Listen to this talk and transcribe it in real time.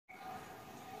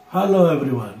Hello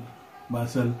everyone,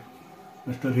 myself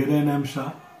Mr. Hiren M.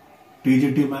 Shah,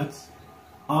 TGT Maths,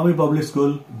 Army Public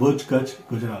School, Bhuj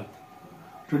Gujarat.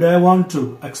 Today I want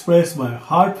to express my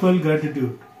heartfelt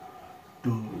gratitude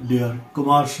to dear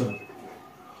Kumar Sir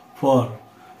for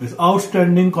his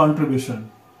outstanding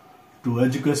contribution to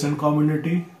education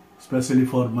community, especially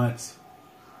for maths.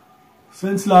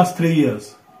 Since last 3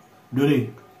 years,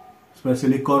 during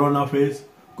especially Corona phase,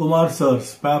 Kumar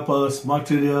Sir's papers,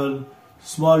 material,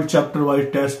 small chapter-wise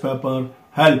test paper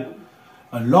help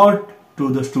a lot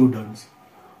to the students.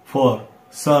 For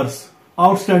Sir's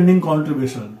outstanding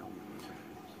contribution,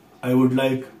 I would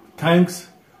like thanks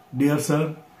dear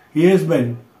Sir. He has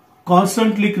been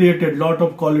constantly created lot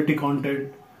of quality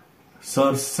content.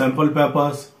 Sir's sample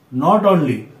papers not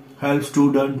only help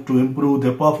students to improve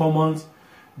their performance,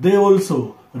 they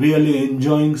also really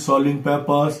enjoying solving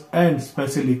papers and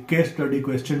especially case study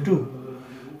question too.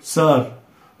 Sir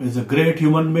is a great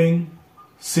human being,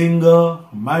 singer,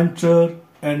 mentor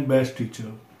and best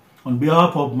teacher. On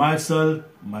behalf of myself,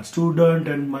 my student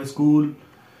and my school,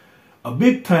 a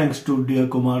big thanks to dear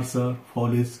Kumar Sir for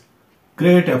his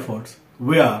great efforts.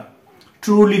 We are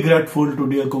truly grateful to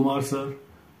dear Kumar Sir.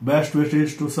 Best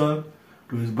wishes to Sir,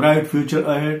 to his bright future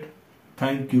ahead.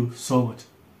 Thank you so much.